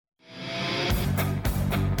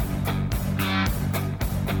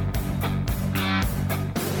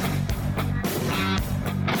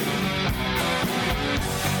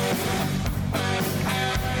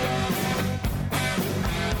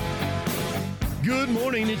Good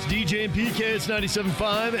morning, it's DJ and PK. It's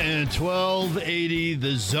 97.5 and 1280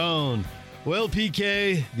 The Zone. Well,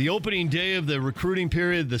 PK, the opening day of the recruiting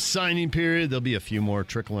period, the signing period, there'll be a few more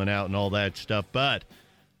trickling out and all that stuff, but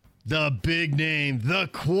the big name, the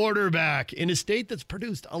quarterback, in a state that's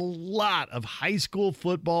produced a lot of high school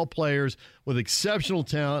football players with exceptional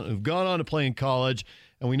talent who've gone on to play in college,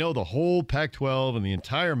 and we know the whole Pac-12 and the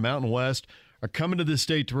entire Mountain West are coming to this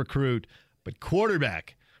state to recruit, but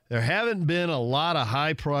quarterback, there haven't been a lot of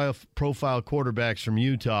high-profile quarterbacks from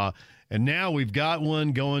Utah, and now we've got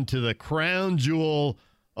one going to the crown jewel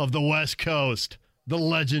of the West Coast, the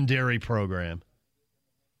legendary program.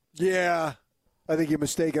 Yeah, I think you're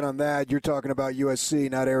mistaken on that. You're talking about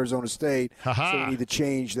USC, not Arizona State. Ha-ha. So we need to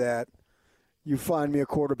change that. You find me a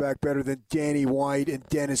quarterback better than Danny White and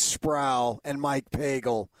Dennis Sproul and Mike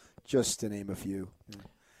Pagel, just to name a few.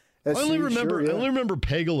 I only remember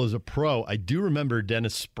Pagel as a pro. I do remember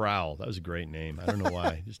Dennis Sproul. That was a great name. I don't know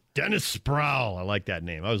why. Just Dennis Sproul. I like that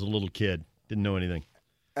name. I was a little kid. Didn't know anything.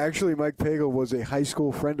 Actually, Mike Pagel was a high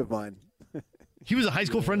school friend of mine. He was a high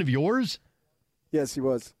school friend of yours? Yes, he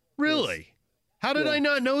was. Really? Yes. How did I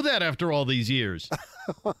not know that after all these years?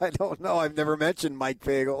 I don't know. I've never mentioned Mike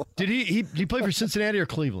Pagel. Did he play for Cincinnati or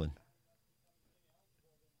Cleveland?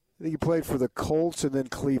 I think he played for the Colts and then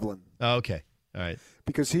Cleveland. Oh, okay. All right.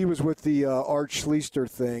 Because he was with the Art Schlichter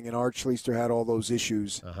thing, and Art Schlichter had all those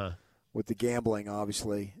issues with the gambling,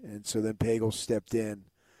 obviously. And so then Pagel stepped in.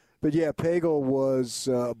 But, yeah, Pagel was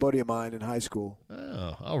a buddy of mine in high school.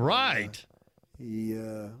 Oh, all right. He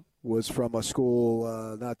was from a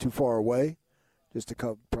school not too far away, just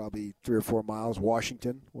probably 3 or 4 miles.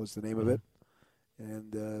 Washington was the name of it.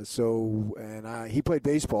 And he played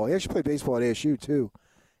baseball. He actually played baseball at ASU, too.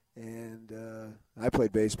 And I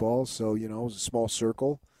played baseball, so, it was a small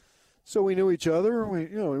circle. So we knew each other. We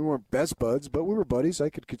weren't best buds, but we were buddies. I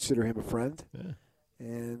could consider him a friend. Yeah.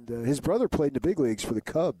 And his brother played in the big leagues for the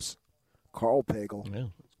Cubs, Carl Pagel. Yeah.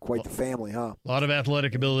 Quite the family, huh? A lot of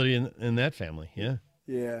athletic ability in that family, yeah.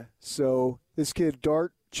 Yeah. So this kid,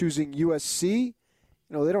 Dart, choosing USC,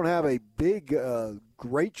 they don't have a big,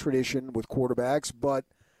 great tradition with quarterbacks, but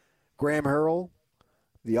Graham Harrell,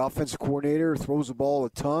 the offensive coordinator, throws the ball a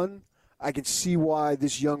ton. I can see why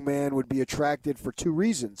this young man would be attracted for 2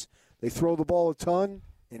 reasons. They throw the ball a ton,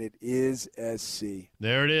 and it is SC.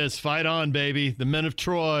 There it is. Fight on, baby. The men of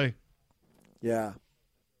Troy. Yeah.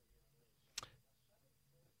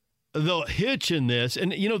 The hitch in this,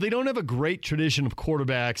 and, they don't have a great tradition of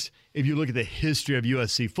quarterbacks if you look at the history of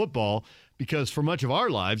USC football, because for much of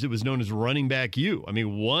our lives, it was known as running back U. I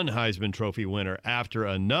mean, one Heisman Trophy winner after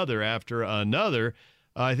another.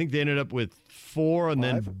 I think they ended up with 4, and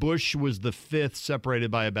 5. Then Bush was the 5th,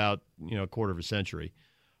 separated by about a quarter of a century.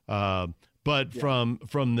 From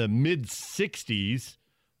the mid-'60s,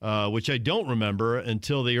 which I don't remember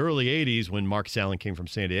until the early '80s when Marcus Allen came from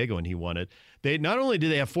San Diego and he won it. They not only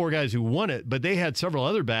did they have 4 guys who won it, but they had several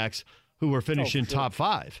other backs who were finishing top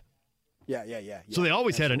 5. Yeah. So they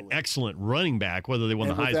always had an excellent running back, whether they won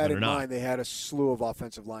the Heisman or not. With that in mind, they had a slew of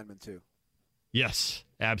offensive linemen too. Yes,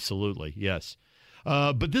 absolutely, yes.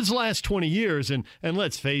 But this last 20 years, and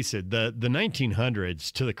let's face it, the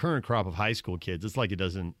 1900s to the current crop of high school kids, it's like it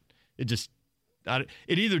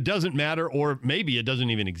either doesn't matter or maybe it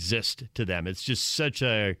doesn't even exist to them. It's just such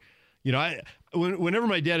a, whenever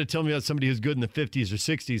my dad would tell me about somebody who's good in the 50s or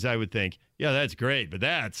 60s, I would think, yeah, that's great, but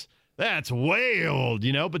that's way old,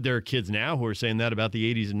 But there are kids now who are saying that about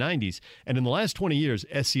the 80s and 90s. And in the last 20 years,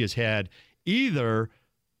 SC has had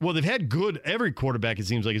they've had every quarterback, it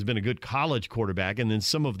seems like, has been a good college quarterback, and then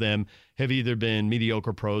some of them have either been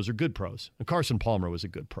mediocre pros or good pros. And Carson Palmer was a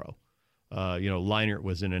good pro. Leinart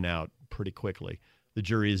was in and out pretty quickly. The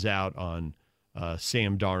jury is out on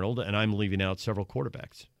Sam Darnold, and I'm leaving out several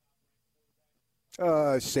quarterbacks.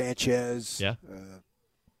 Sanchez. Yeah.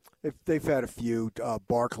 If they've had a few.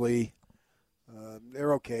 Barkley.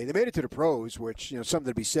 They're okay. They made it to the pros, which,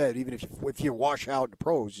 something to be said. Even if you wash out in the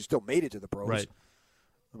pros, you still made it to the pros. Right.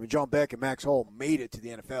 I mean, John Beck and Max Hall made it to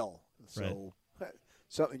the NFL. So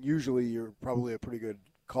usually you're probably a pretty good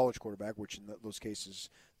college quarterback, which in those cases,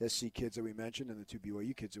 the SC kids that we mentioned and the 2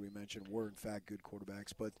 BYU kids that we mentioned were, in fact, good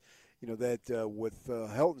quarterbacks. But, with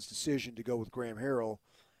Helton's decision to go with Graham Harrell,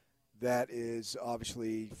 that is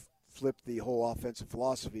obviously flipped the whole offensive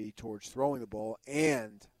philosophy towards throwing the ball.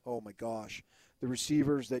 And, oh, my gosh, the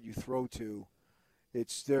receivers that you throw to,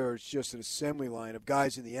 there's just an assembly line of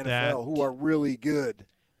guys in the NFL who are really good.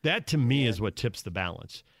 That, to me, is what tips the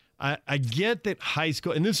balance. I get that high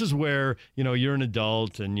school, and this is where, you're an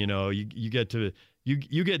adult and, you get to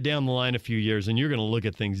you get down the line a few years and you're going to look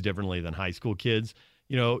at things differently than high school kids.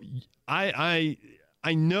 I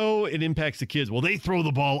I know it impacts the kids. Well, they throw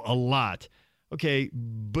the ball a lot. Okay,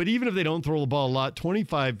 but even if they don't throw the ball a lot,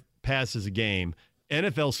 25 passes a game,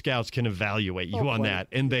 NFL scouts can evaluate you on that,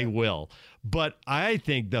 and they will. But I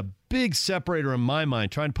think the big separator in my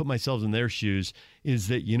mind, trying to put myself in their shoes, is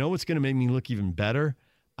that you know what's going to make me look even better?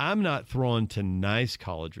 I'm not throwing to nice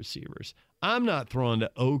college receivers. I'm not throwing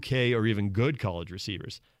to okay or even good college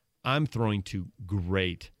receivers. I'm throwing to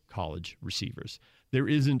great college receivers. There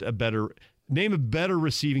isn't a better – name a better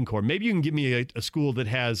receiving corps. Maybe you can give me a school that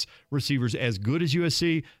has receivers as good as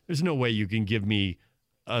USC. There's no way you can give me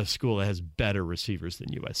a school that has better receivers than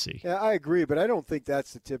USC. Yeah, I agree, but I don't think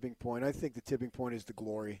that's the tipping point. I think the tipping point is the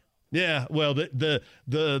glory. Yeah, well, the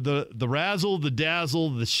razzle, the dazzle,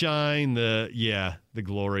 the shine, the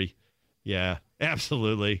glory. Yeah,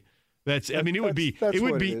 absolutely. It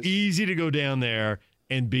would be easy to go down there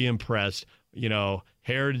and be impressed. You know,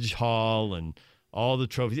 Heritage Hall and all the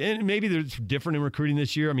trophies. And maybe they're different in recruiting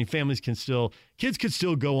this year. I mean, kids could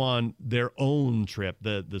still go on their own trip.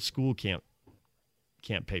 The school can't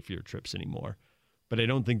pay for your trips anymore. But I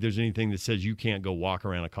don't think there's anything that says you can't go walk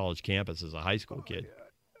around a college campus as a high school kid.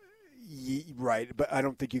 Right, but I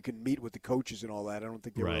don't think you can meet with the coaches and all that. I don't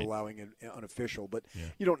think they were allowing it unofficial, but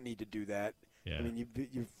you don't need to do that. Yeah. I mean,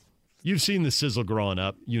 you've seen the sizzle growing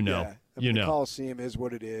up, you know. Yeah. I mean, the Coliseum is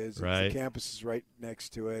what it is. Right. The campus is right next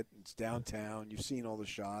to it. It's downtown. You've seen all the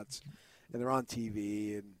shots, and they're on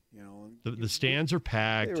TV, and you know the stands are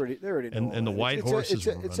packed. They already know and the white horses.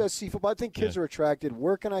 It's SC football. I think kids are attracted.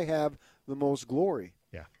 Where can I have the most glory?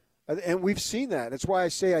 Yeah, and we've seen that. That's why I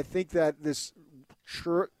say I think that this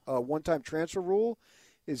one-time transfer rule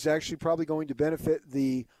is actually probably going to benefit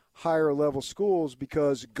the higher level schools,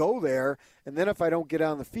 because go there, and then if I don't get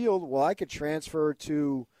on the field, well, I could transfer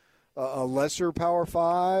to a lesser Power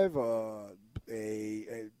 5, a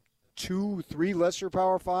 2-3 lesser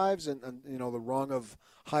Power 5s, and you know, the rung of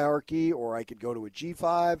hierarchy, or I could go to a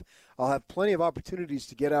G5. I'll have plenty of opportunities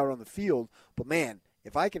to get out on the field. But man,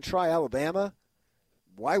 if I can try Alabama,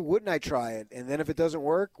 why wouldn't I try it? And then if it doesn't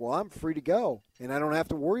work, well, I'm free to go, and I don't have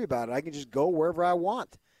to worry about it. I can just go wherever I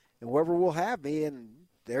want, and whoever will have me, and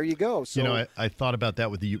there you go. So, you know, I thought about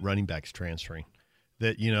that with the running backs transferring.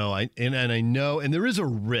 That, you know, I know, and there is a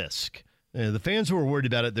risk. The fans who are worried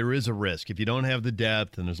about it, there is a risk. If you don't have the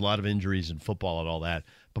depth, and there's a lot of injuries in football and all that.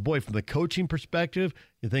 But, boy, from the coaching perspective,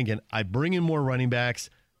 you're thinking, I bring in more running backs.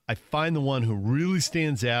 I find the one who really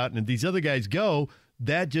stands out. And if these other guys go,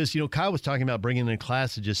 that just, you know, Kyle was talking about bringing in a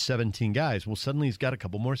class of just 17 guys. Well, suddenly he's got a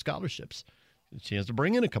couple more scholarships. A chance to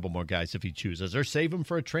bring in a couple more guys if he chooses, or save them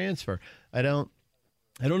for a transfer. I don't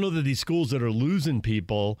know that these schools that are losing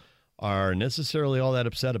people are necessarily all that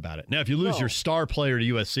upset about it. Now, if you lose your star player to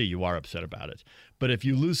USC, you are upset about it. But if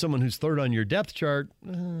you lose someone who's third on your depth chart,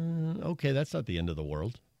 okay, that's not the end of the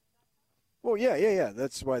world. Well, yeah.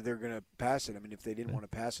 That's why they're going to pass it. I mean, if they didn't want to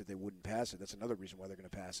pass it, they wouldn't pass it. That's another reason why they're going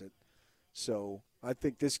to pass it. So I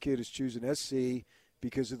think this kid is choosing SC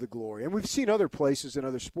because of the glory. And we've seen other places in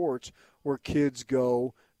other sports where kids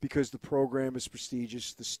go because the program is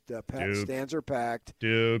prestigious, the stands are packed.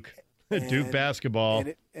 Duke basketball.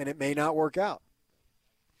 And it may not work out.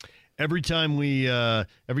 Every time we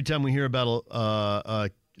hear about a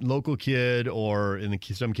local kid, or in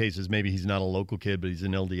some cases maybe he's not a local kid but he's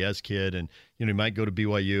an LDS kid, and you know, he might go to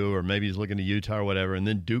BYU, or maybe he's looking to Utah or whatever, and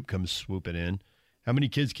then Duke comes swooping in. How many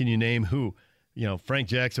kids can you name who, you know, Frank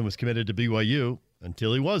Jackson was committed to BYU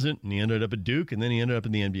until he wasn't, and he ended up at Duke, and then he ended up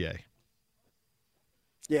in the NBA.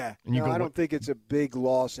 Yeah, I don't think it's a big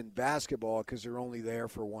loss in basketball because they're only there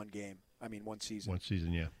for one season. One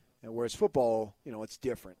season, yeah. And whereas football, you know, it's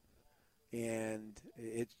different. And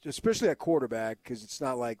it's especially at quarterback, because it's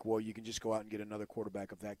not like, well, you can just go out and get another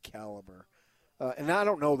quarterback of that caliber. And I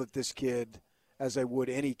don't know that this kid, as I would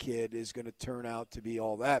any kid, is going to turn out to be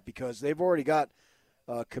all that, because they've already got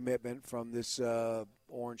a commitment from this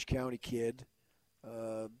Orange County kid,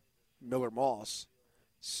 Miller Moss.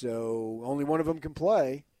 So only one of them can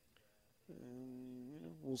play.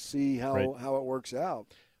 We'll see how it works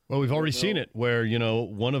out. Well, we've already seen it where, you know,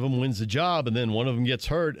 one of them wins the job and then one of them gets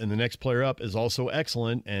hurt, and the next player up is also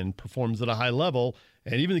excellent and performs at a high level.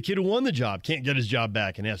 And even the kid who won the job can't get his job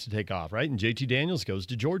back and has to take off, right? And JT Daniels goes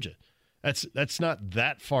to Georgia. That's not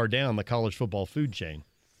that far down the college football food chain.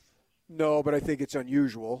 No, but I think it's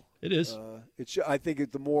unusual. It is. I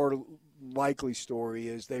think the more likely story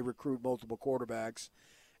is they recruit multiple quarterbacks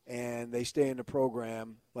and they stay in the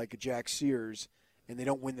program like a Jack Sears, and they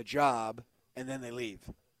don't win the job, and then they leave.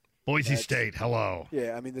 Boise State, hello.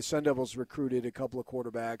 Yeah, I mean, the Sun Devils recruited a couple of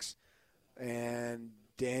quarterbacks, and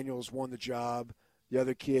Daniels won the job. The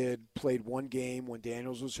other kid played one game when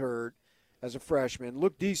Daniels was hurt as a freshman,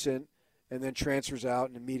 looked decent, and then transfers out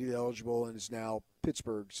and immediately eligible and is now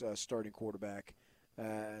Pittsburgh's starting quarterback.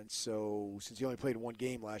 And so since he only played one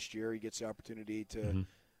game last year, he gets the opportunity to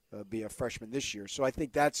be a freshman this year. So I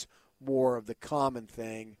think that's more of the common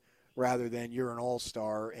thing rather than you're an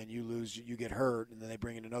all-star and you lose, you get hurt, and then they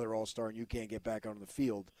bring in another all-star and you can't get back on the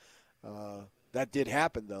field. That did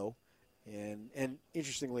happen, though. And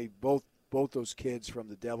interestingly, both those kids from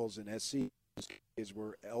the Devils and SC kids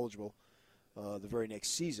were eligible the very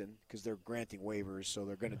next season because they're granting waivers, so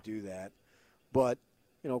they're going to do that. But,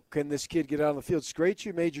 can this kid get out on the field? It's great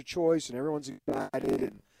you made your choice and everyone's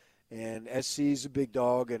excited, and SC is a big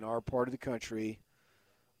dog in our part of the country.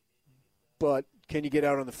 But can you get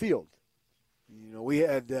out on the field? We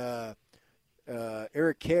had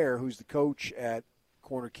Eric Kerr, who's the coach at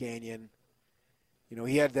Corner Canyon.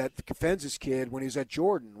 He had that Kafenzis kid when he was at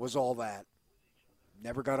Jordan, was all that.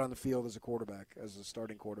 Never got on the field as a quarterback, as a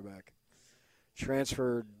starting quarterback.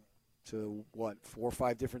 Transferred to, 4 or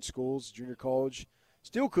 5 different schools, junior college.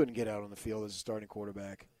 Still couldn't get out on the field as a starting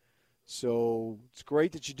quarterback. So it's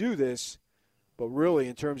great that you do this, but really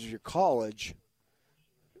in terms of your college,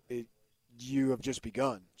 you have just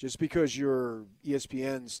begun. Just because you're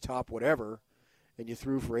ESPN's top whatever and you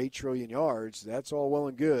threw for 8 trillion yards, that's all well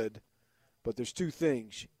and good. But there's 2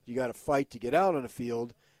 things. You got to fight to get out on the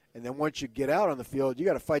field, and then once you get out on the field, you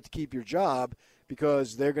got to fight to keep your job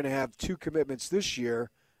because they're going to have 2 commitments this year.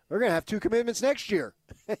 They're going to have 2 commitments next year.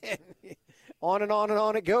 On and on and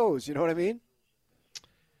on it goes. You know what I mean?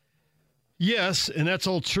 Yes, and that's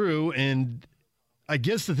all true. And I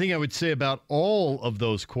guess the thing I would say about all of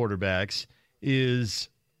those quarterbacks is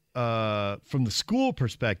from the school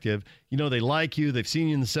perspective, they like you. They've seen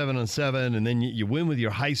you in the 7-on-7, and then you win with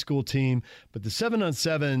your high school team. But the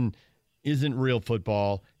 7-on-7 isn't real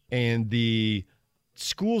football, and the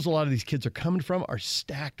schools a lot of these kids are coming from are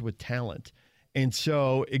stacked with talent. And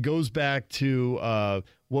so it goes back to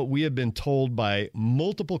what we have been told by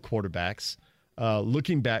multiple quarterbacks.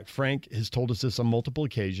 Looking back, Frank has told us this on multiple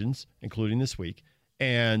occasions, including this week.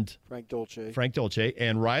 And Frank Dolce.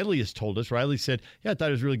 And Riley has told us. Riley said, I thought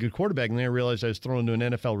he was a really good quarterback. And then I realized I was throwing to an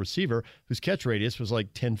NFL receiver whose catch radius was like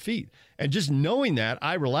 10 feet. And just knowing that,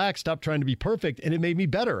 I relaxed, stopped trying to be perfect, and it made me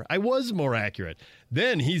better. I was more accurate.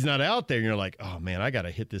 Then he's not out there, and you're like, oh, man, I got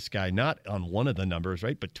to hit this guy not on one of the numbers,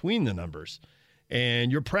 right, between the numbers.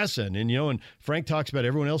 And you're pressing. And, and Frank talks about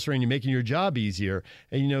everyone else around you making your job easier.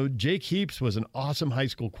 And, Jake Heaps was an awesome high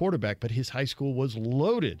school quarterback, but his high school was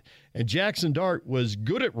loaded. And Jackson Dart was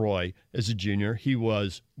good at Roy as a junior. He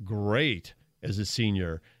was great as a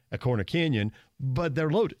senior at Corner Canyon, but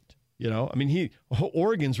they're loaded.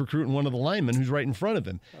 Oregon's recruiting one of the linemen who's right in front of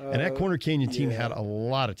him. And that Corner Canyon team had a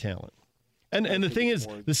lot of talent. And the thing is,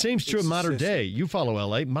 the same's true of Mater Dei. You follow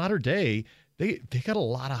L.A. Mater Dei, they got a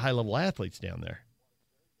lot of high-level athletes down there.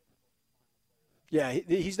 Yeah,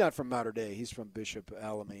 he's not from Mater Dei. He's from Bishop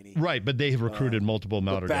Alemany. Right, but they have recruited multiple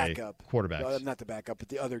Mater Dei quarterbacks. Not the backup, but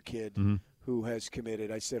the other kid who has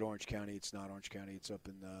committed. I said Orange County. It's not Orange County. It's up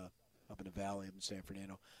in the valley in San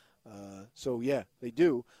Fernando. So, yeah, they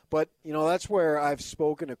do. But, that's where I've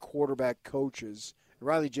spoken to quarterback coaches,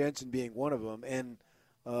 Riley Jensen being one of them. And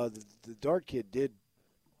the Dart kid did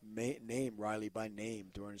name Riley by name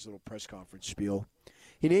during his little press conference spiel.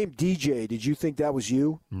 He named DJ. Did you think that was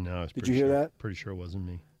you? No. Did you hear that? Pretty sure it wasn't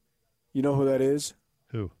me. You know who that is?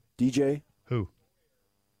 Who? DJ. Who?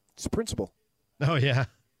 It's the principal. Oh, yeah.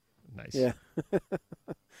 Nice. Yeah.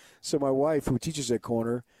 So my wife, who teaches at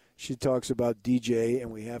Corner, she talks about DJ,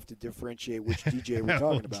 and we have to differentiate which DJ we're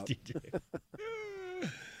talking about.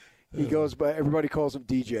 He goes by, everybody calls him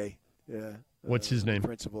DJ. Yeah. What's his name?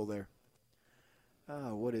 Principal there.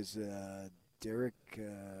 What is Derek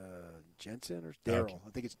Jensen or Daryl? Okay. I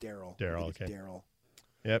think it's Daryl. Okay. Daryl.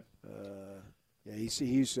 Yep. Yeah,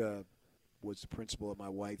 he's was the principal at my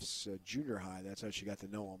wife's junior high. That's how she got to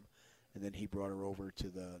know him, and then he brought her over to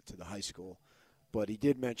the high school. But he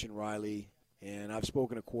did mention Riley, and I've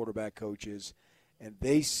spoken to quarterback coaches, and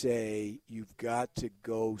they say you've got to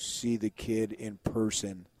go see the kid in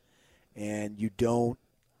person, and you don't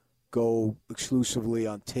go exclusively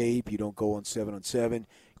on tape. You don't go on 7-on-7.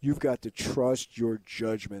 You've got to trust your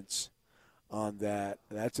judgments on that.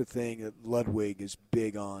 That's a thing that Ludwig is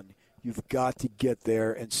big on. You've got to get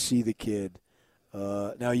there and see the kid.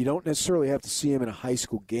 Now, you don't necessarily have to see him in a high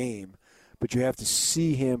school game, but you have to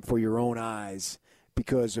see him for your own eyes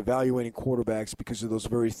because evaluating quarterbacks, because of those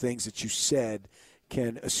very things that you said,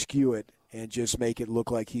 can eschew it and just make it look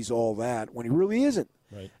like he's all that when he really isn't.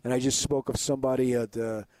 Right. And I just spoke of somebody at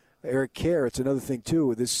Eric Kerr. It's another thing, too,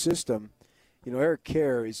 with this system. Eric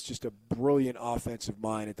Kerr is just a brilliant offensive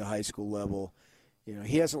mind at the high school level.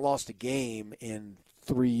 He hasn't lost a game in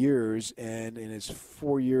 3 years, and in his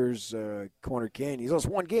 4 years Corner Canyon, he's lost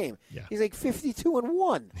one game. Yeah. He's like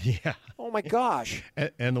 52-1. Yeah. Oh my gosh.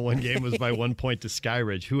 And the one game was by 1 point to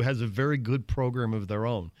Skyridge, who has a very good program of their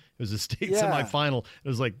own. It was a state semifinal. It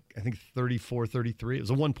was like, I think 34-33. It was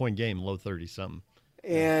a 1 point game, low 30 something.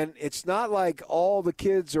 And it's not like all the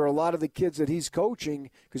kids or a lot of the kids that he's coaching,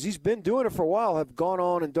 because he's been doing it for a while, have gone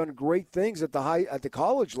on and done great things at the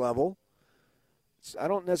college level. I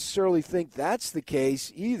don't necessarily think that's the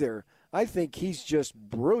case either. I think he's just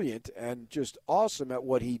brilliant and just awesome at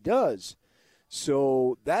what he does.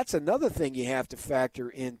 So that's another thing you have to factor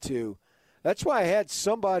into. That's why I had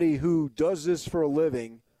somebody who does this for a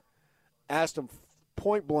living asked him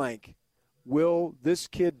point blank, will this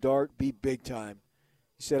kid Dart be big time?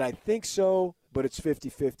 He said, I think so, but it's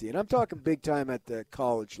 50-50. And I'm talking big time at the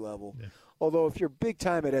college level. Yeah. Although if you're big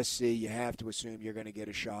time at SC, you have to assume you're going to get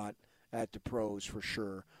a shot at the pros for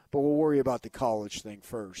sure. But we'll worry about the college thing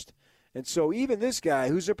first. And so even this guy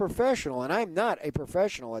who's a professional, and I'm not a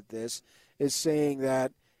professional at this, is saying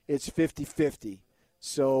that it's 50-50.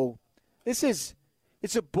 So it's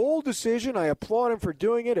a bold decision. I applaud him for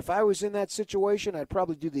doing it. If I was in that situation, I'd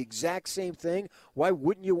probably do the exact same thing. Why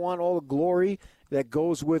wouldn't you want all the glory that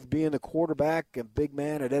goes with being the quarterback and big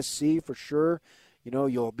man at SC for sure? You know,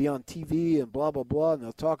 you'll be on TV and blah, blah, blah, and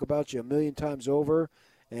they'll talk about you a million times over,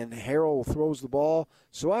 and Harrell throws the ball.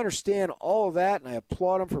 So I understand all of that, and I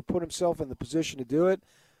applaud him for putting himself in the position to do it.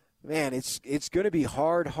 Man, it's going to be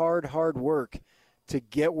hard work to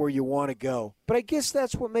get where you want to go. But I guess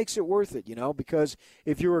that's what makes it worth it, you know, because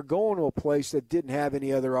if you were going to a place that didn't have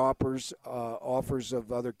any other offers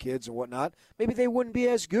of other kids and whatnot, maybe they wouldn't be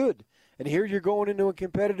as good. And here you're going into a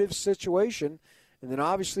competitive situation, and then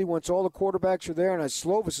obviously once all the quarterbacks are there, and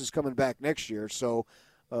Slovis is coming back next year, so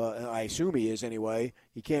I assume he is anyway.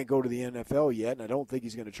 He can't go to the NFL yet, and I don't think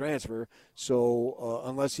he's going to transfer. So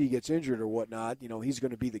unless he gets injured or whatnot, you know, he's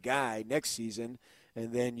going to be the guy next season,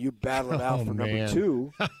 and then you battle it out for number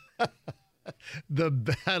 2. The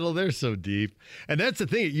battle, they're so deep. And that's the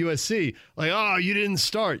thing at USC. Like, oh, you didn't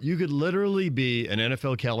start. You could literally be an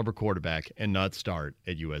NFL caliber quarterback and not start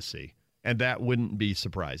at USC. And that wouldn't be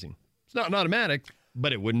surprising. It's not automatic,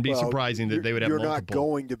 but it wouldn't be surprising that they would have multiple. You're not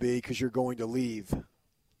going to be because you're going to leave.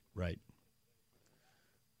 Right.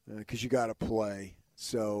 Because you got to play.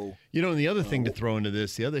 So, you know, and the other thing to throw into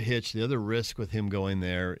this, the other hitch, the other risk with him going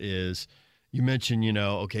there is, you mentioned, you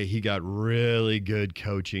know, okay, he got really good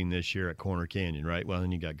coaching this year at Corner Canyon, right? Well,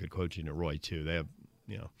 and you got good coaching at Roy too. They have,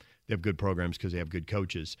 you know, they have good programs because they have good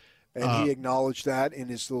coaches. And he acknowledged that in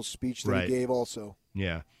his little speech that he gave also.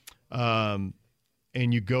 Yeah.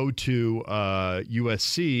 And you go to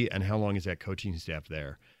USC, and how long is that coaching staff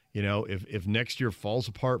there? You know, if next year falls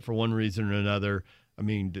apart for one reason or another, I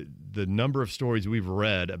mean, the number of stories we've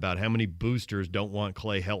read about how many boosters don't want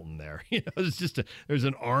Clay Helton there. You know, it's just there's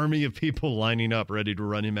an army of people lining up ready to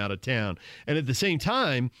run him out of town. And at the same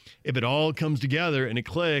time, if it all comes together and it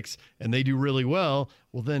clicks and they do really well,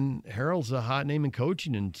 well, then Harrell's a hot name in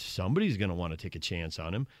coaching, and somebody's going to want to take a chance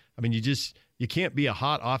on him. I mean, you can't be a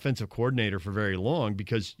hot offensive coordinator for very long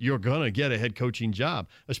because you're going to get a head coaching job,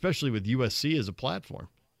 especially with USC as a platform.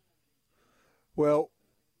 Well,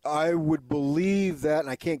 I would believe that, and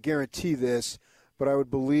I can't guarantee this, but I would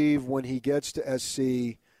believe when he gets to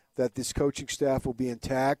SC that this coaching staff will be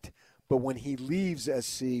intact. But when he leaves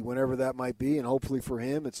SC, whenever that might be, and hopefully for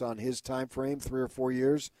him it's on his time frame, 3 or 4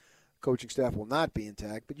 years, coaching staff will not be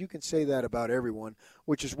intact. But you can say that about everyone,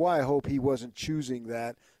 which is why I hope he wasn't choosing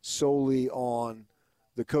that solely on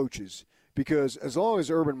the coaches. Because as long as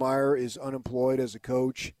Urban Meyer is unemployed as a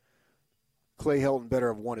coach, Clay Helton better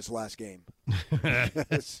have won his last game.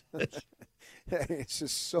 It's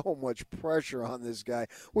just so much pressure on this guy,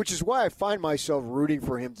 which is why I find myself rooting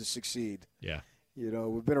for him to succeed. Yeah. You know,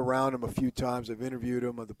 we've been around him a few times. I've interviewed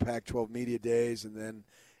him on the Pac-12 media days and then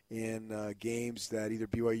in games that either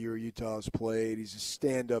BYU or Utah has played. He's a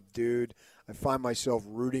stand-up dude. I find myself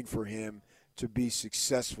rooting for him to be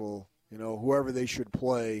successful. You know, whoever they should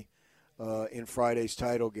play in Friday's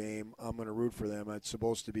title game, I'm going to root for them. It's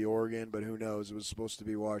supposed to be Oregon, but who knows? It was supposed to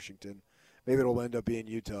be Washington. Maybe it'll end up being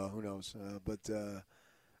Utah. Who knows? But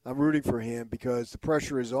I'm rooting for him because the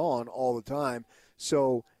pressure is on all the time.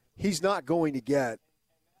 So he's not going to get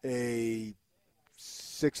a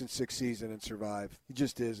 6-6 season and survive. He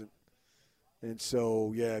just isn't. And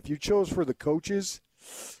so, yeah, if you chose for the coaches,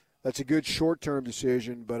 that's a good short-term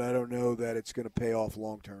decision, but I don't know that it's going to pay off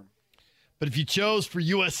long-term. But if you chose for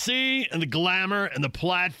USC and the glamour and the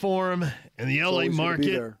platform and the LA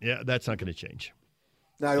market, yeah, that's not going to change.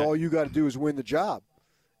 Now, all you got to do is win the job,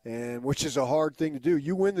 and which is a hard thing to do.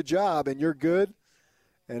 You win the job, and you're good,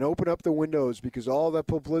 and open up the windows, because all that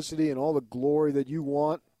publicity and all the glory that you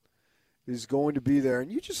want is going to be there. And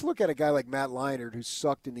you just look at a guy like Matt Leinart, who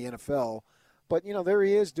sucked in the NFL, but, there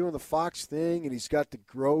he is doing the Fox thing, and he's got the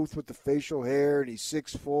growth with the facial hair, and he's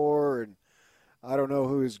 6'4", and I don't know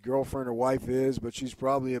who his girlfriend or wife is, but she's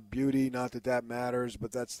probably a beauty. Not that that matters,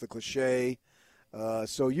 but that's the cliche.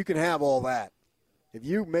 So you can have all that. If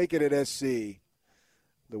you make it at SC,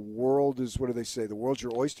 the world is, what do they say? The world's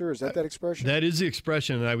your oyster? Is that expression? That is the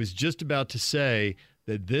expression, and I was just about to say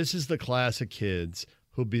that this is the class of kids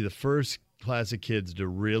who'll be the first class of kids to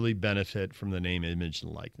really benefit from the name, image,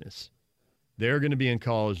 and likeness. They're going to be in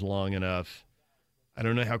college long enough. I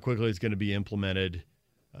don't know how quickly it's going to be implemented,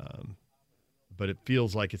 but it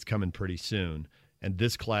feels like it's coming pretty soon, and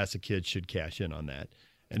this class of kids should cash in on that.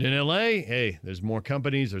 And in L.A., hey, there's more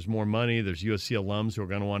companies, there's more money, there's USC alums who are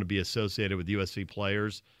going to want to be associated with USC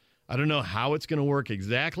players. I don't know how it's going to work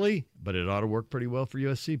exactly, but it ought to work pretty well for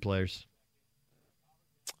USC players.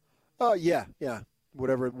 Yeah.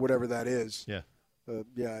 Whatever that is. Yeah.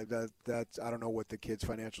 That's I don't know what the kid's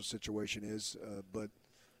financial situation is, but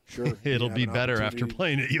sure. It'll be better after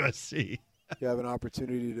playing at USC. You have an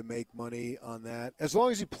opportunity to make money on that. As long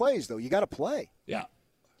as he plays, though. You got to play. Yeah.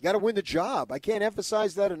 You got to win the job. I can't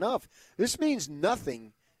emphasize that enough. This means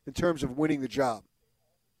nothing in terms of winning the job.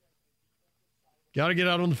 Got to get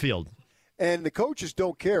out on the field. And the coaches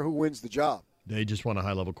don't care who wins the job. They just want a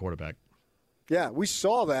high-level quarterback. Yeah, we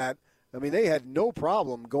saw that. I mean, they had no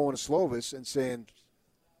problem going to Slovis and saying,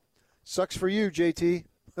 sucks for you, JT.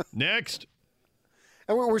 Next.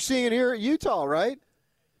 And we're seeing it here at Utah, right?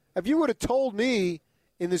 If you would have told me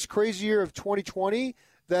in this crazy year of 2020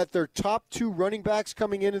 that their top 2 running backs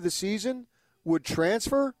coming into the season would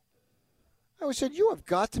transfer, I would have said, you have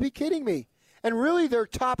got to be kidding me. And really, their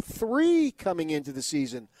top 3 coming into the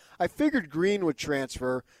season. I figured Green would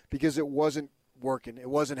transfer because it wasn't working. It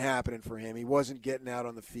wasn't happening for him. He wasn't getting out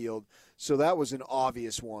on the field. So that was an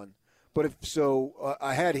obvious one. But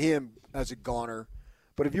I had him as a goner.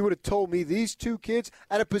 But if you would have told me these 2 kids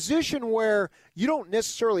at a position where you don't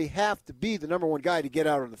necessarily have to be the number 1 guy to get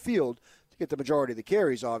out on the field, to get the majority of the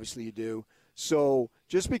carries, obviously you do. So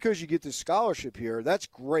just because you get this scholarship here, that's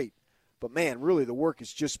great. But, man, really the work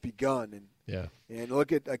has just begun. And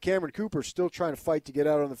look at Cameron Cooper still trying to fight to get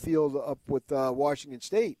out on the field up with Washington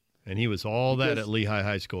State. And he was all that at Lehigh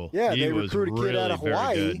High School. Yeah, he they recruited a kid out of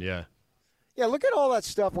Hawaii. Very good. Yeah. Yeah, look at all that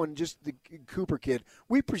stuff when just the Cooper kid.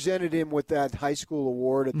 We presented him with that high school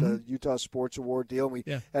award at the Utah Sports Award deal, and we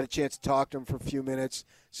had a chance to talk to him for a few minutes.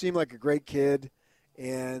 Seemed like a great kid.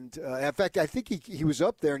 And, in fact, I think he was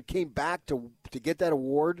up there and came back to get that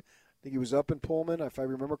award. I think he was up in Pullman, if I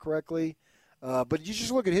remember correctly. But you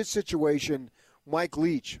just look at his situation, Mike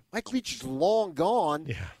Leach. Mike Leach is long gone,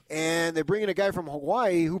 and they bring in a guy from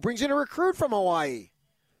Hawaii who brings in a recruit from Hawaii.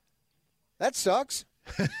 That sucks.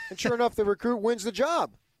 And sure enough, the recruit wins the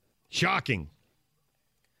job. Shocking.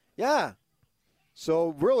 Yeah.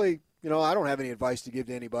 So really, I don't have any advice to give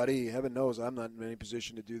to anybody. Heaven knows I'm not in any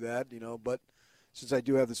position to do that, but since I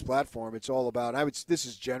do have this platform, it's all about, this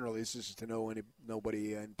is to know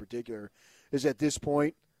nobody in particular, is at this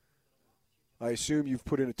point, I assume you've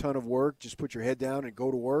put in a ton of work. Just put your head down and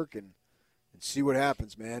go to work and see what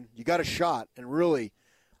happens, man. You got a shot, and really,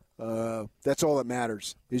 that's all that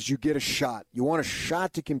matters, is you get a shot. You want a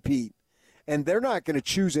shot to compete. And they're not going to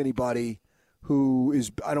choose anybody who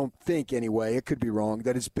is, I don't think anyway, it could be wrong,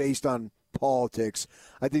 that is based on politics.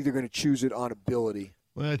 I think they're going to choose it on ability.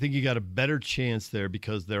 Well, I think you got a better chance there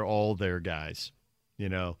because they're all their guys.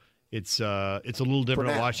 It's a little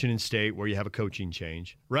different at Washington State where you have a coaching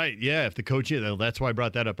change. Right, yeah, if the coaching, that's why I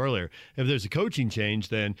brought that up earlier. If there's a coaching change,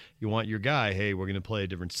 then you want your guy, hey, we're going to play a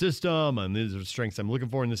different system, and these are the strengths I'm looking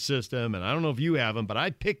for in the system, and I don't know if you have them, but I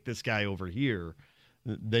picked this guy over here.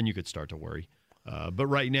 Then you could start to worry. But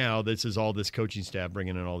right now, this is all this coaching staff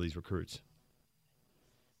bringing in all these recruits.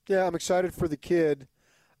 Yeah, I'm excited for the kid.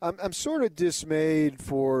 I'm sort of dismayed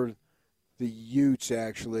for the Utes,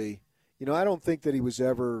 actually. I don't think that he was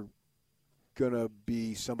ever going to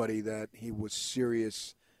be somebody that he was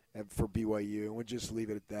serious for BYU, and we'll just leave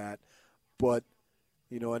it at that. But,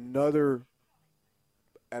 another,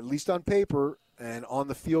 at least on paper and on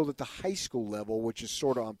the field at the high school level, which is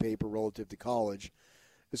sort of on paper relative to college,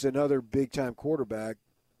 is another big-time quarterback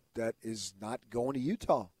that is not going to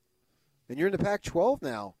Utah. And you're in the Pac-12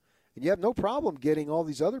 now, and you have no problem getting all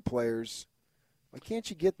these other players. Why can't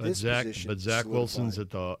you get this position? But Zach Wilson's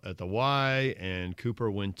at the Y, and Cooper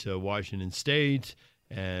went to Washington State,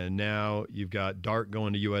 and now you've got Dart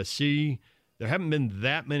going to USC. There haven't been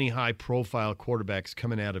that many high-profile quarterbacks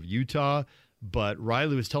coming out of Utah, But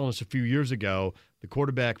Riley was telling us a few years ago the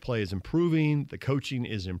quarterback play is improving, the coaching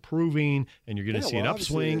is improving, and you're going to see an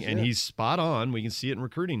upswing, and he's spot on. We can see it in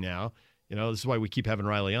recruiting now. This is why we keep having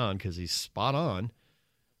Riley on, because he's spot on.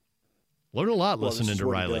 Learn a lot listening to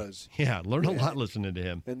Riley. Yeah, learn a lot listening to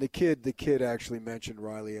him. And the kid actually mentioned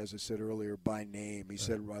Riley, as I said earlier, by name. He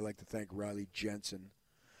said, I'd like to thank Riley Jensen.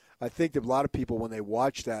 I think that a lot of people, when they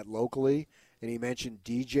watched that locally, and he mentioned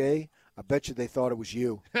DJ, I bet you they thought it was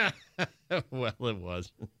you. Well, it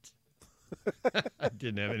wasn't. I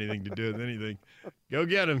didn't have anything to do with anything. Go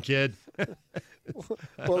get him, kid.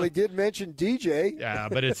 Well, he did mention DJ. Yeah,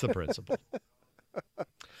 but it's the principle.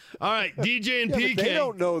 All right, DJ and PK. They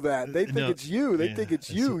don't know that. They think it's you. They think it's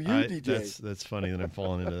you, DJ. That's funny that I'm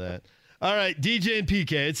falling into that. All right, DJ and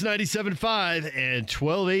PK. It's 97.5 and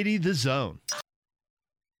 1280 The Zone.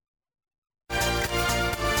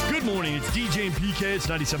 Good morning. It's DJ and PK. It's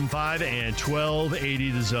 97.5 and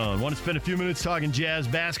 1280 The Zone. Want to spend a few minutes talking Jazz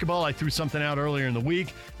basketball. I threw something out earlier in the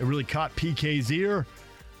week. It really caught PK's ear,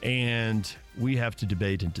 and we have to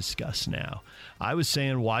debate and discuss now. I was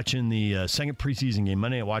saying, watching the second preseason game,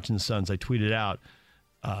 Monday night, watching the Suns, I tweeted out,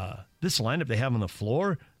 this lineup they have on the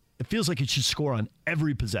floor, it feels like it should score on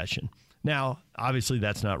every possession. Now, obviously,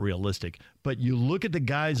 that's not realistic, but you look at the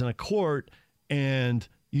guys on a court, and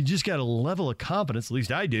you just got a level of confidence, at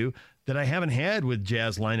least I do, that I haven't had with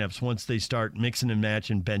Jazz lineups once they start mixing and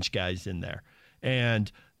matching bench guys in there.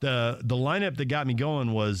 And the lineup that got me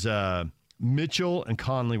going was Mitchell and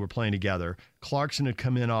Conley were playing together. Clarkson had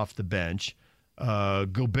come in off the bench.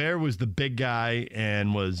 Gobert was the big guy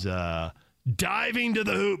and was diving to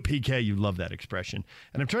the hoop. PK, you love that expression.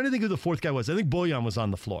 And I'm trying to think who the fourth guy was. I think Bojan was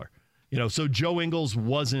on the floor. So Joe Ingles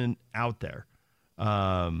wasn't out there.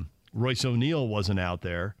 Royce O'Neal wasn't out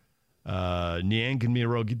there. Niang can be a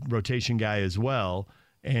rotation guy as well,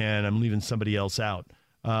 and I'm leaving somebody else out.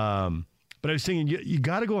 But I was thinking, you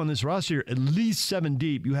got to go on this roster at least 7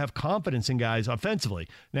 deep. You have confidence in guys offensively.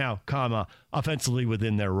 Now, offensively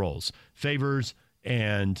within their roles. Favors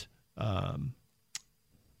and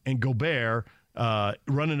Gobert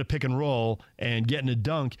running a pick and roll and getting a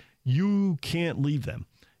dunk, you can't leave them.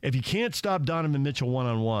 If you can't stop Donovan Mitchell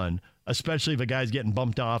one-on-one, especially if a guy's getting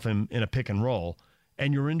bumped off in a pick and roll,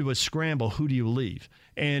 and you're into a scramble, who do you leave?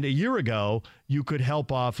 And a year ago, you could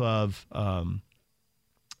help off of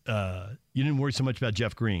you didn't worry so much about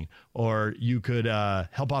Jeff Green, or you could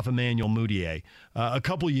help off Emmanuel Mudiay. A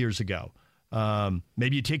couple years ago,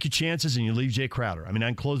 maybe you take your chances and you leave Jay Crowder. I mean, I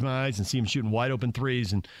can close my eyes and see him shooting wide open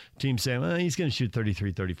threes, and teams saying, well, he's going to shoot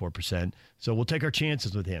 33, 34%, so we'll take our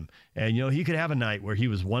chances with him. And, he could have a night where he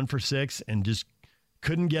was 1 for 6 and just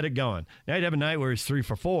couldn't get it going. Now he'd have a night where he's 3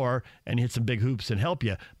 for 4 and hit some big hoops and help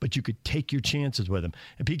you, but you could take your chances with him.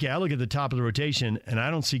 And PK, I look at the top of the rotation, and I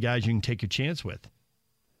don't see guys you can take your chance with.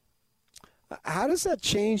 How does that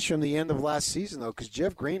change from the end of last season, though? Because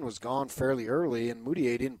Jeff Green was gone fairly early, and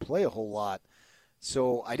Mudiay didn't play a whole lot.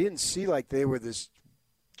 So I didn't see like they were this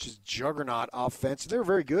just juggernaut offense. They were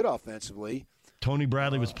very good offensively. Tony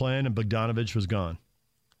Bradley was playing, and Bogdanovich was gone.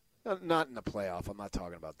 Not in the playoff. I'm not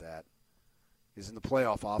talking about that. Because in the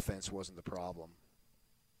playoff, offense wasn't the problem.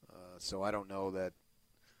 So I don't know that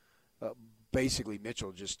basically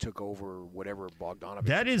Mitchell just took over whatever Bogdanovich.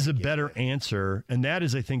 That is a better answer, and that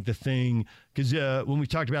is, I think, the thing. Because when we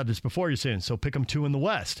talked about this before, you're saying, so pick them 2 in the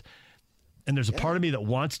West. And there's a part of me that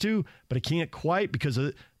wants to, but I can't quite because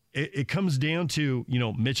it comes down to,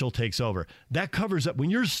 Mitchell takes over. That covers up, when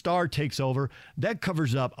your star takes over, that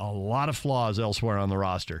covers up a lot of flaws elsewhere on the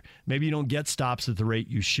roster. Maybe you don't get stops at the rate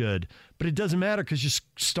you should, but it doesn't matter because your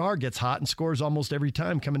star gets hot and scores almost every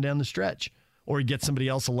time coming down the stretch. Or he gets somebody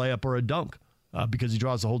else a layup or a dunk because he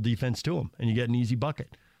draws the whole defense to him, and you get an easy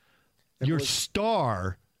bucket. Your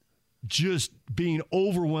star just being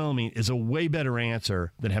overwhelming is a way better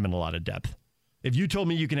answer than having a lot of depth. If you told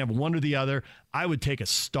me you can have one or the other, I would take a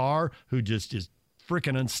star who just is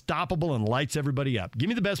freaking unstoppable and lights everybody up. Give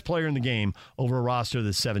me the best player in the game over a roster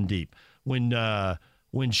that's 7 deep. When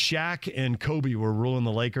Shaq and Kobe were ruling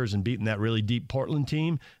the Lakers and beating that really deep Portland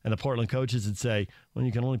team, and the Portland coaches would say, well,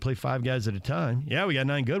 you can only play 5 guys at a time. Yeah, we got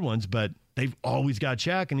 9 good ones, but they've always got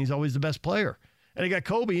Shaq, and he's always the best player. And they got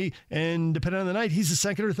Kobe, and depending on the night, he's the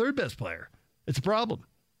second or third best player. It's a problem.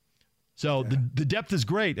 So the depth is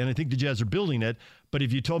great, and I think the Jazz are building it. But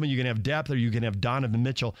if you told me you can have depth or you can have Donovan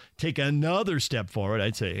Mitchell take another step forward,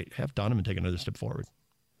 I'd say have Donovan take another step forward.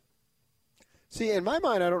 See, in my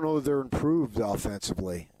mind, I don't know that they're improved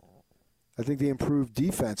offensively. I think they improved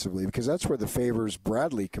defensively because that's where the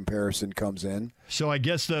Favors-Bradley comparison comes in. So I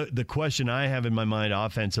guess the question I have in my mind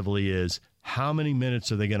offensively is how many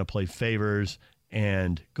minutes are they going to play Favors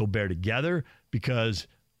and Gobert together? Because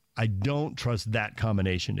I don't trust that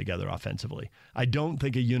combination together offensively. I don't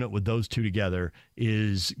think a unit with those two together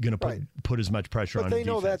is going to put as much pressure on the defense.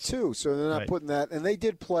 But they know that too, so they're not putting that. And they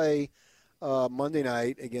did play Monday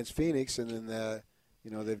night against Phoenix, and then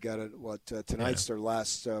they've got tonight's their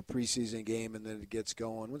last preseason game, and then it gets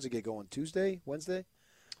going. When's it get going? Tuesday? Wednesday?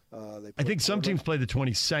 I think some teams play the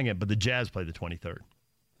 22nd, but the Jazz play the 23rd.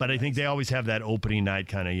 But I think they always have that opening night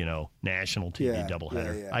kind of, national TV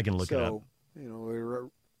doubleheader. I can look it up.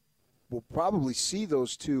 We'll probably see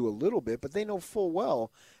those two a little bit, but they know full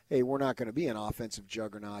well, hey, we're not going to be an offensive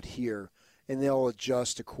juggernaut here, and they'll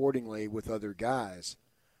adjust accordingly with other guys.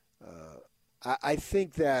 I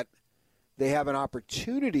think that they have an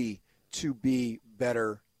opportunity to be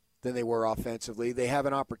better than they were offensively. They have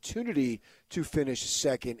an opportunity to finish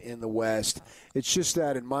second in the West. It's just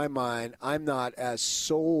that, in my mind, I'm not as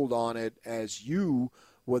sold on it as you.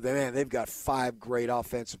 Well, man, they've got 5 great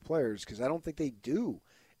offensive players, because I don't think they do.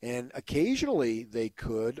 And occasionally they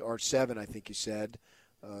could, or 7, I think you said.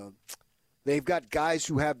 They've got guys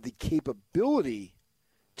who have the capability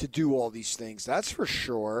to do all these things, that's for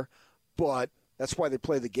sure. But that's why they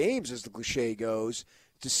play the games, as the cliche goes,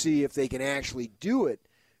 to see if they can actually do it.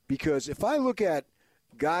 Because if I look at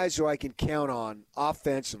guys who I can count on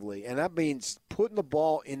offensively, and that means putting the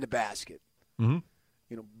ball in the basket,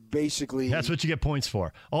 basically. That's what you get points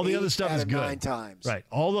for. All the other stuff is good. 9 times. Right.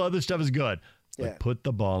 All the other stuff is good. But put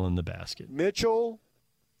the ball in the basket. Mitchell,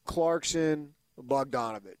 Clarkson,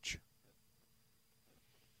 Bogdanovich.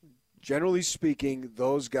 Generally speaking,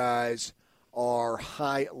 those guys are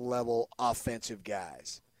high-level offensive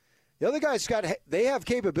guys. The other guys they have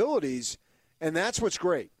capabilities, and that's what's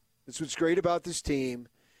great. That's what's great about this team.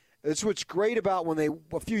 That's what's great about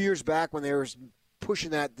a few years back when they were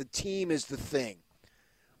pushing that the team is the thing.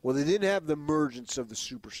 Well, they didn't have the emergence of the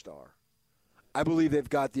superstar. I believe they've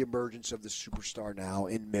got the emergence of the superstar now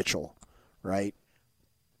in Mitchell, right?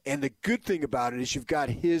 And the good thing about it is you've got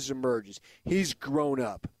his emergence. He's grown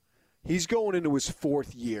up. He's going into his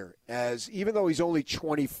 4th year. Even though he's only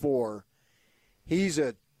 24, he's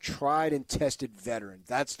a tried and tested veteran.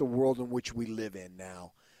 That's the world in which we live in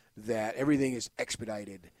now, that everything is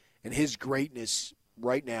expedited. And his greatness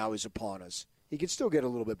right now is upon us. He can still get a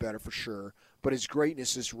little bit better for sure, but his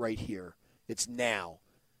greatness is right here. It's now.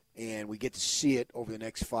 And we get to see it over the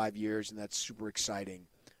next 5 years, and that's super exciting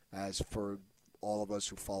as for all of us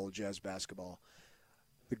who follow Jazz basketball.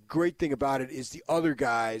 The great thing about it is the other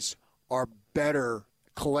guys are better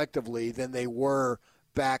collectively than they were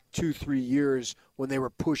back 2-3 years when they were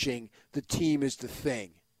pushing the team is the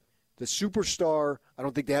thing. The superstar, I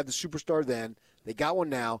don't think they had the superstar then. They got one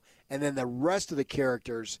now. And then the rest of the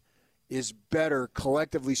characters is better,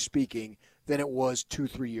 collectively speaking, than it was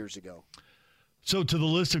 2-3 years ago. So to the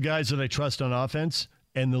list of guys that I trust on offense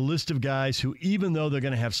and the list of guys who, even though they're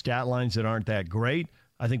going to have stat lines that aren't that great,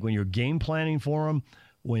 I think when you're game planning for them,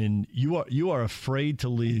 when you are afraid to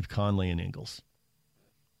leave Conley and Ingles.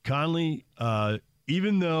 Conley,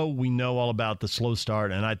 even though we know all about the slow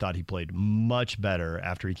start, and I thought he played much better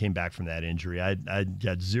after he came back from that injury. I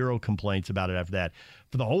got 0 complaints about it after that.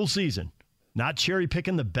 For the whole season, not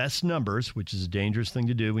cherry-picking the best numbers, which is a dangerous thing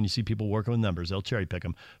to do when you see people working with numbers. They'll cherry-pick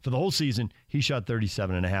them. For the whole season, he shot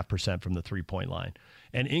 37.5% from the three-point line.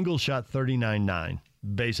 And Ingles shot 39.9,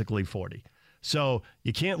 basically 40. So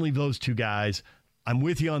you can't leave those two guys. I'm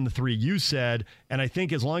with you on the 3 you said, and I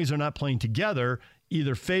think as long as they're not playing together,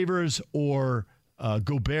 either Favors or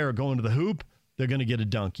Gobert going to the hoop, they're going to get a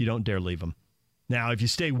dunk. You don't dare leave them. Now, if you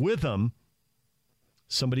stay with them,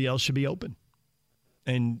 somebody else should be open.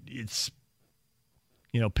 And it's,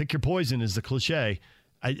 pick your poison is the cliche.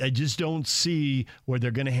 I just don't see where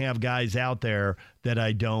they're going to have guys out there that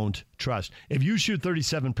I don't trust. If you shoot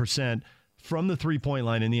 37% from the three-point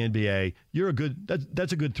line in the NBA,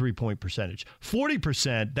 that's a good three-point percentage.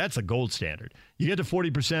 40%, that's a gold standard. You get to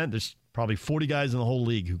 40%, there's probably 40 guys in the whole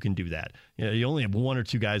league who can do that. You only have 1 or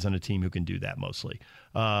 2 guys on a team who can do that mostly.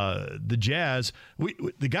 The Jazz,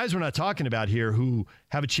 the guys we're not talking about here who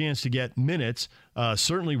have a chance to get minutes,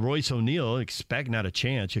 certainly Royce O'Neal, you expect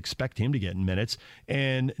him to get minutes,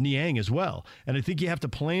 and Niang as well. And I think you have to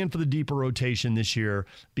plan for the deeper rotation this year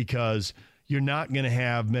because you're not going to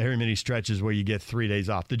have very many stretches where you get 3 days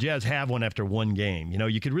off. The Jazz have one after 1 game.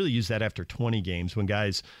 You could really use that after 20 games when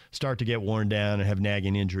guys start to get worn down and have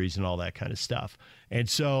nagging injuries and all that kind of stuff. And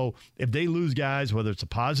so if they lose guys, whether it's a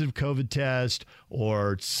positive COVID test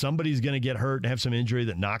or somebody's going to get hurt and have some injury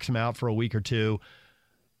that knocks them out for a week or 2,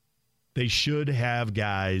 they should have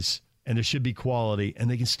guys and there should be quality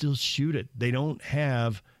and they can still shoot it. They're not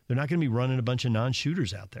going to be running a bunch of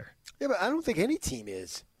non-shooters out there. Yeah, but I don't think any team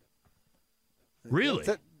is. Really?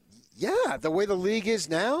 Yeah, the way the league is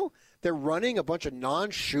now, they're running a bunch of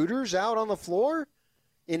non-shooters out on the floor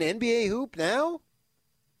in NBA hoop now.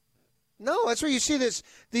 No, that's where you see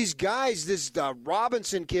these guys, this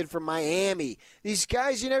Robinson kid from Miami, these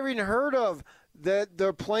guys you never even heard of, that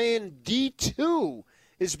they're playing D2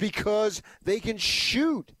 is because they can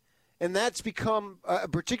shoot. And that's become,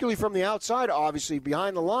 particularly from the outside, obviously,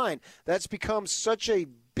 behind the line, that's become such a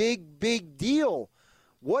big, big deal.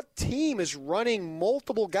 What team is running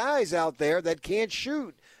multiple guys out there that can't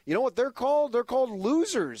shoot? You know what they're called? They're called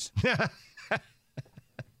losers.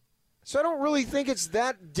 So I don't really think it's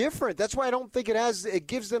that different. That's why I don't think it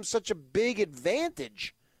gives them such a big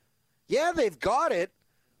advantage. Yeah, they've got it,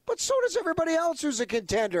 but so does everybody else who's a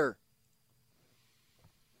contender.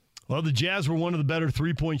 Well, the Jazz were one of the better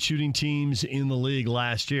three-point shooting teams in the league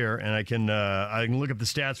last year, and I can look up the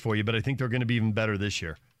stats for you, but I think they're going to be even better this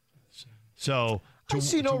year. So I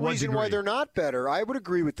see no reason why they're not better. I would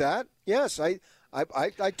agree with that. Yes, I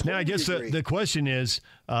totally now, I guess agree. The question is,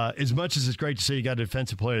 as much as it's great to say you got a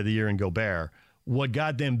Defensive Player of the Year in Gobert, what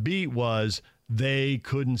got them beat was they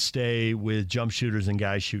couldn't stay with jump shooters and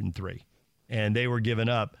guys shooting three, and they were giving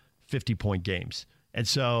up 50-point games. And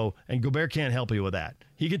Gobert can't help you with that.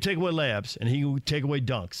 He can take away layups, and he can take away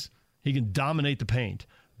dunks. He can dominate the paint.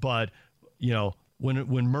 But,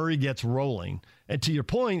 when Murray gets rolling, and to your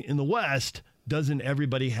point, in the West, doesn't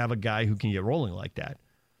everybody have a guy who can get rolling like that?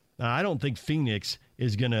 Now, I don't think Phoenix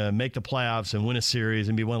is going to make the playoffs and win a series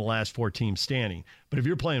and be one of the last four teams standing. But if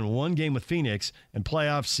you're playing one game with Phoenix and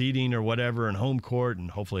playoff seeding or whatever and home court,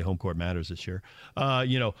 and hopefully home court matters this year,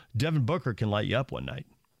 Devin Booker can light you up one night.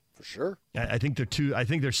 For sure. I think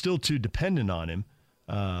they're still too dependent on him.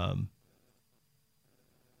 And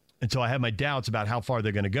so I have my doubts about how far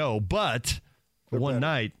they're going to go. But for one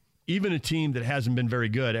night, even a team that hasn't been very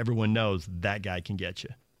good, everyone knows that guy can get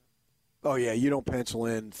you. Oh, yeah, you don't pencil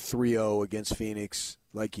in 3-0 against Phoenix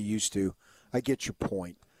like you used to. I get your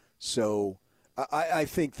point. So I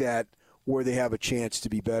think that where they have a chance to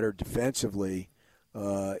be better defensively,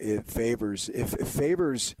 if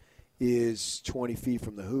Favors is 20 feet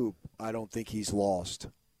from the hoop, I don't think he's lost.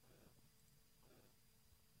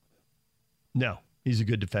 No, he's a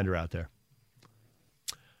good defender out there.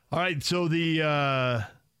 All right, so the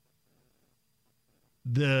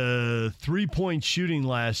 3-point shooting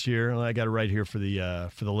last year, I got it right here for the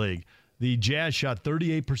league. The Jazz shot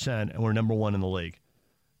 38% and were number one in the league.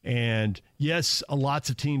 And yes, lots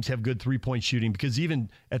of teams have good 3-point shooting because even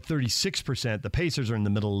at 36%, the Pacers are in the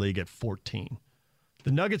middle of the league at 14.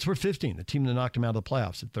 The Nuggets were 15, the team that knocked them out of the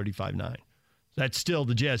playoffs at 35-9. That's still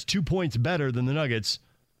the Jazz 2 points better than the Nuggets,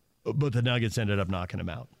 but the Nuggets ended up knocking them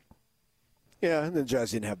out. Yeah, and the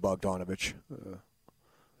Jazz didn't have Bogdanovich.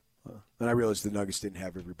 And I realized the Nuggets didn't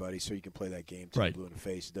have everybody, so you can play that game till blue in the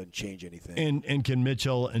face. It doesn't change anything. And can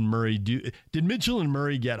Mitchell and Murray did Mitchell and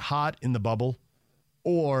Murray get hot in the bubble?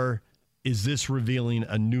 Or is this revealing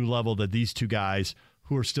a new level that these two guys,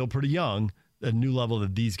 who are still pretty young, a new level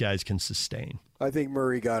that these guys can sustain? I think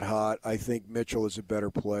Murray got hot. I think Mitchell is a better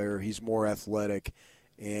player. He's more athletic,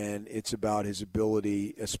 and it's about his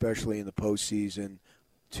ability, especially in the postseason,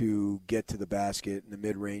 to get to the basket in the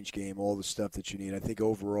mid-range game, all the stuff that you need. I think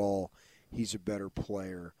overall he's a better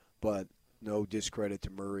player, but no discredit to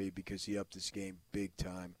Murray because he upped his game big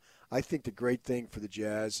time. I think the great thing for the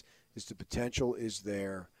Jazz is the potential is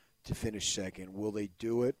there to finish second. Will they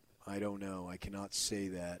do it? I don't know. I cannot say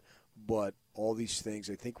that. But all these things,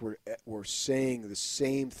 I think we're saying the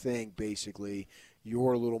same thing basically.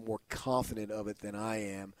 You're a little more confident of it than I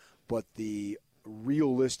am, but the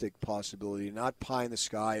realistic possibility, not pie in the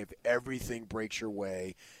sky if everything breaks your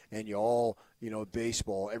way and you all,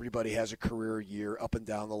 baseball, everybody has a career year up and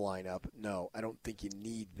down the lineup. No, I don't think you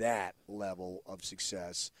need that level of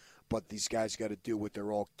success. But these guys got to do what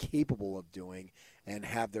they're all capable of doing and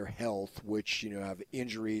have their health, which, have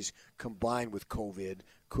injuries combined with COVID,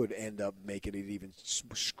 could end up making it even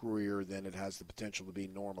screwier than it has the potential to be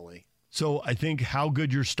normally. So I think how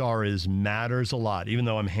good your star is matters a lot, even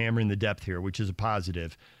though I'm hammering the depth here, which is a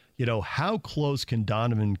positive. How close can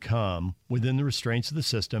Donovan come within the restraints of the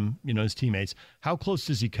system, his teammates? How close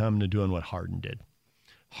does he come to doing what Harden did?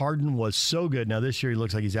 Harden was so good. Now, this year he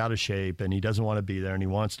looks like he's out of shape and he doesn't want to be there and he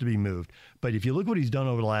wants to be moved. But if you look what he's done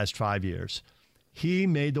over the last 5 years, he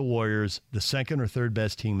made the Warriors the second or third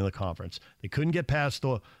best team in the conference. They couldn't get past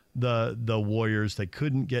the Warriors. They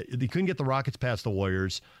couldn't get the Rockets past the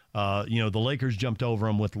Warriors. The Lakers jumped over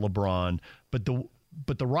them with LeBron. But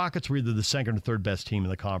the Rockets were either the second or third best team in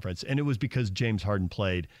the conference, and it was because James Harden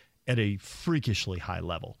played at a freakishly high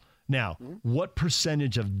level. Now, what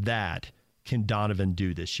percentage of that can Donovan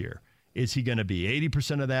do this year? Is he going to be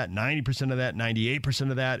 80% of that, 90% of that, 98%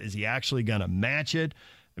 of that? Is he actually going to match it?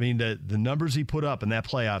 I mean, the numbers he put up in that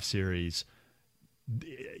playoff series,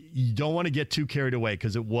 you don't want to get too carried away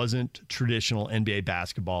because it wasn't traditional NBA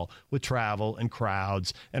basketball with travel and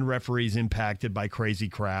crowds and referees impacted by crazy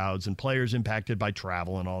crowds and players impacted by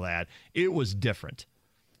travel and all that. It was different.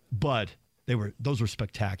 But those were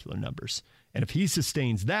spectacular numbers. And if he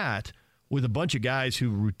sustains that with a bunch of guys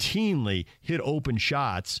who routinely hit open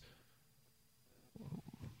shots,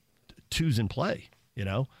 two's in play,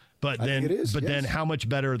 But then how much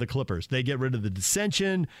better are the Clippers? They get rid of the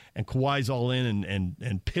dissension, and Kawhi's all in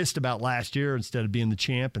and pissed about last year instead of being the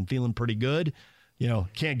champ and feeling pretty good.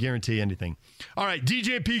 Can't guarantee anything. All right,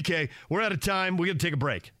 DJ and PK, we're out of time. We're going to take a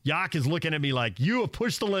break. Yak is looking at me like, you have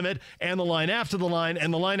pushed the limit and the line after the line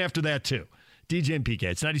and the line after that too. DJ and PK,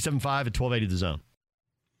 it's 97.5 at 1280 The Zone.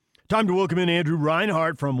 Time to welcome in Andrew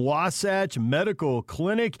Reinhardt from Wasatch Medical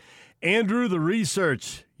Clinic. Andrew, the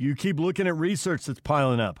research. You keep looking at research that's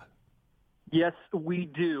piling up. Yes, we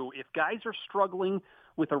do. If guys are struggling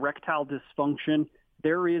with erectile dysfunction,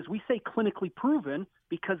 there is, we say clinically proven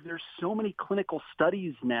because there's so many clinical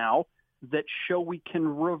studies now that show we can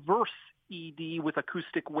reverse ED with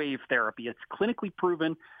acoustic wave therapy. It's clinically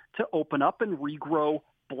proven to open up and regrow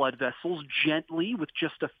blood vessels gently with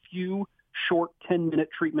just a few short 10-minute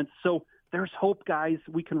treatments. So there's hope, guys.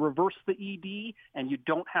 We can reverse the ED, and you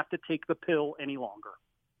don't have to take the pill any longer.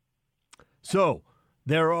 So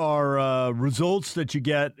there are results that you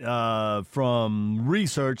get from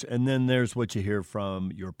research, and then there's what you hear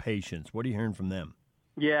from your patients. What are you hearing from them?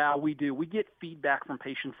 Yeah, we do. We get feedback from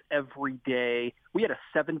patients every day. We had a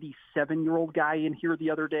 77-year-old guy in here the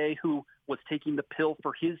other day who was taking the pill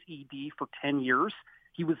for his ED for 10 years.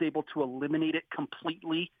 He was able to eliminate it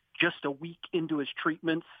completely just a week into his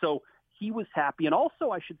treatment. So he was happy. And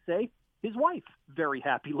also, I should say, his wife, very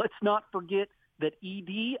happy. Let's not forget that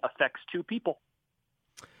ED affects two people.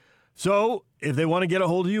 So if they want to get a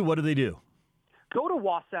hold of you, what do they do? Go to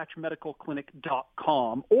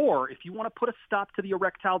wasatchmedicalclinic.com, or if you want to put a stop to the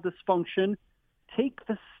erectile dysfunction, take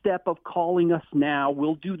the step of calling us now.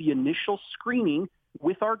 We'll do the initial screening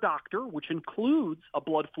with our doctor, which includes a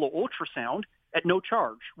blood flow ultrasound at no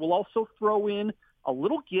charge. We'll also throw in a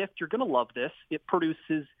little gift. You're going to love this. It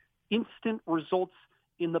produces instant results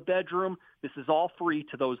in the bedroom. This is all free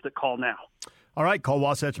to those that call now. All right, call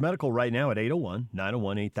Wasatch Medical right now at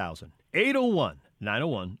 801-901-8000.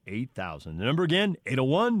 801-901-8000. The number again,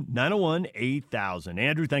 801-901-8000.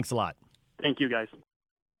 Andrew, thanks a lot. Thank you, guys.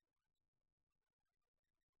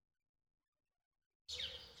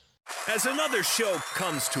 As another show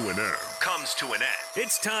comes to an end,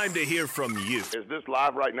 it's time to hear from you. Is this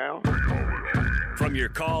live right now? From your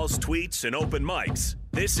calls, tweets, and open mics,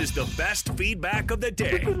 this is the best feedback of the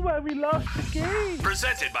day. This is why we lost the game.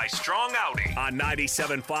 Presented by Strong Audi on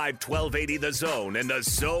 97.5 1280 The Zone and the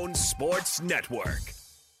Zone Sports Network.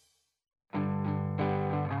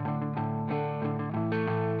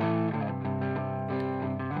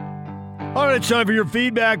 All right, it's time for your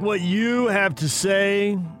feedback, what you have to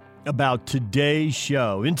say about today's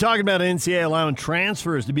show. We've been talking about NCAA allowing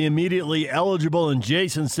transfers to be immediately eligible, and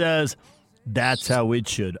Jason says that's how it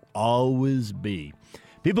should always be.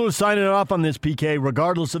 People are signing off on this, PK,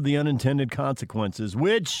 regardless of the unintended consequences,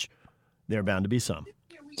 which there are bound to be some.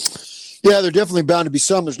 Yeah, there are definitely bound to be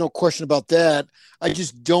some. There's no question about that. I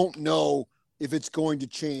just don't know if it's going to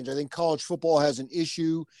change. I think college football has an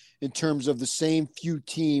issue in terms of the same few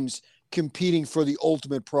teams competing for the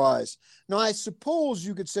ultimate prize. Now, I suppose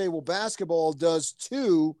you could say, well, basketball does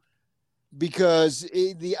too, because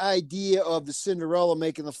the idea of the Cinderella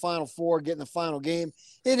making the Final Four, getting the final game,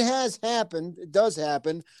 it has happened. It does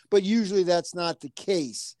happen, but usually that's not the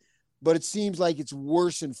case. But it seems like it's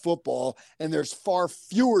worse in football, and there's far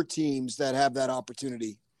fewer teams that have that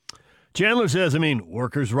opportunity. Chandler says,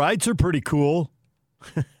 workers' rights are pretty cool.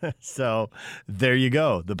 So there you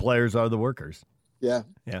go. The players are the workers. Yeah.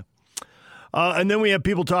 Yeah. And then we have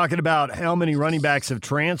people talking about how many running backs have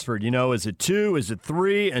transferred. Is it 2? Is it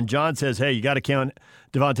 3? And John says, hey, you got to count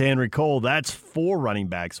Devontae Henry Cole. That's 4 running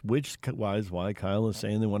backs, which is why Kyle is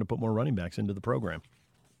saying they want to put more running backs into the program.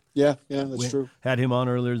 Yeah, that's true. Had him on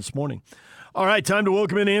earlier this morning. All right, time to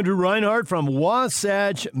welcome in Andrew Reinhardt from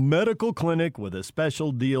Wasatch Medical Clinic with a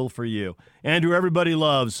special deal for you. Andrew, everybody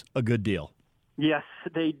loves a good deal. Yes,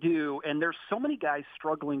 they do. And there's so many guys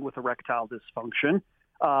struggling with erectile dysfunction.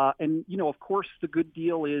 And, of course, the good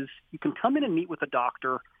deal is you can come in and meet with a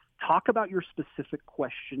doctor, talk about your specific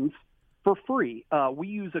questions for free. We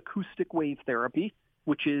use acoustic wave therapy,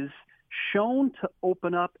 which is shown to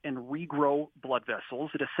open up and regrow blood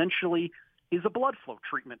vessels. It essentially is a blood flow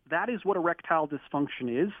treatment. That is what erectile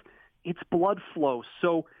dysfunction is. it's blood flow.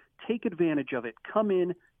 So take advantage of it. Come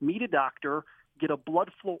in, meet a doctor, get a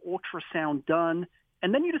blood flow ultrasound done,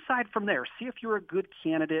 and then you decide from there. See if you're a good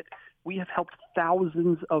candidate. We have helped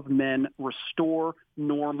thousands of men restore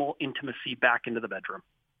normal intimacy back into the bedroom.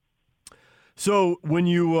 So when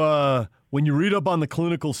you read up on the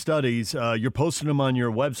clinical studies, you're posting them on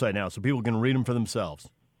your website now so people can read them for themselves.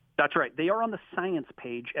 That's right. They are on the science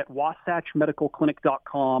page at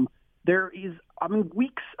wasatchmedicalclinic.com. There is,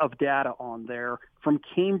 weeks of data on there from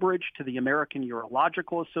Cambridge to the American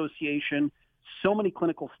Urological Association, so many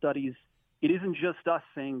clinical studies. It isn't just us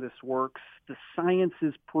saying this works. The science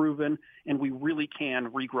is proven, and we really can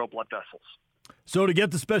regrow blood vessels. So to get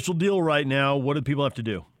the special deal right now, what do people have to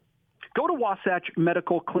do? Go to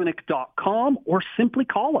wasatchmedicalclinic.com or simply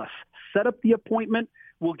call us. Set up the appointment.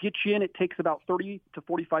 We'll get you in. It takes about 30 to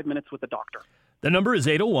 45 minutes with the doctor. The number is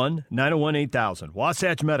 801-901-8000.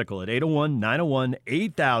 Wasatch Medical at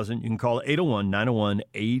 801-901-8000. You can call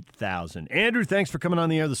 801-901-8000. Andrew, thanks for coming on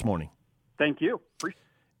the air this morning. Thank you.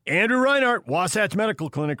 Andrew Reinhardt, Wasatch Medical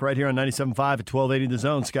Clinic right here on 97.5 at 1280 The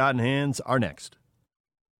Zone. Scott and Hans are next.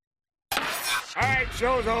 All right,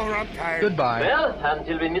 show's over. I'm tired. Goodbye. Well,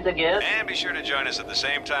 until we meet again. And be sure to join us at the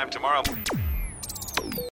same time tomorrow.